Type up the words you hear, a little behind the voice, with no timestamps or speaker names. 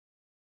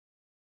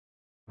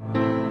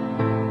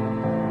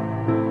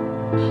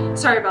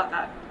Sorry about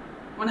that.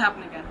 Won't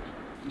happen again.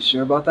 You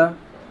sure about that?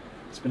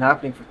 It's been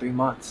happening for 3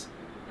 months.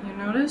 You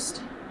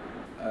noticed?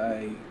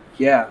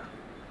 Yeah,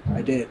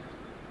 I did.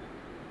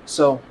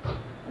 So,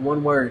 in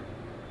one word,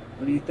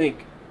 what do you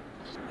think?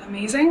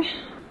 Amazing?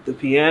 The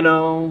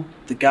piano,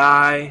 the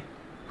guy,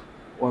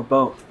 or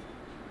both?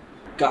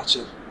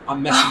 Gotcha.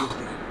 I'm messing with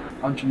you.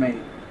 I'm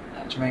Jermaine.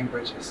 Jermaine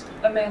Bridges.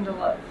 Amanda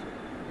Love.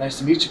 Nice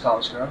to meet you,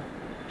 college girl.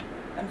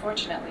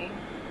 Unfortunately,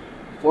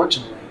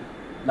 Fortunately,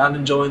 not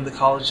enjoying the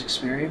college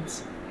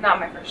experience? not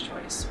my first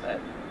choice, but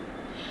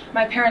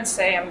my parents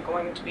say I'm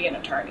going to be an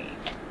attorney,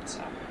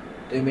 so.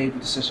 They made the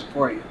decision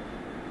for you.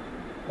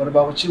 What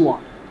about what you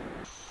want?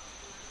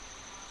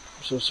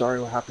 I'm so sorry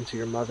what happened to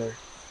your mother.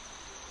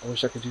 I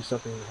wish I could do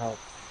something to help.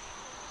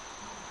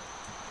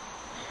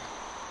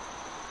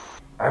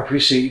 I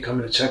appreciate you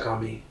coming to check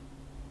on me.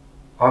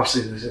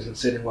 Obviously, this isn't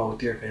sitting well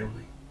with your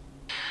family.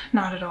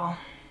 Not at all.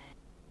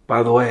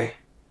 By the way,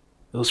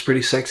 it was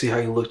pretty sexy how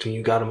you looked when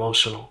you got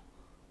emotional.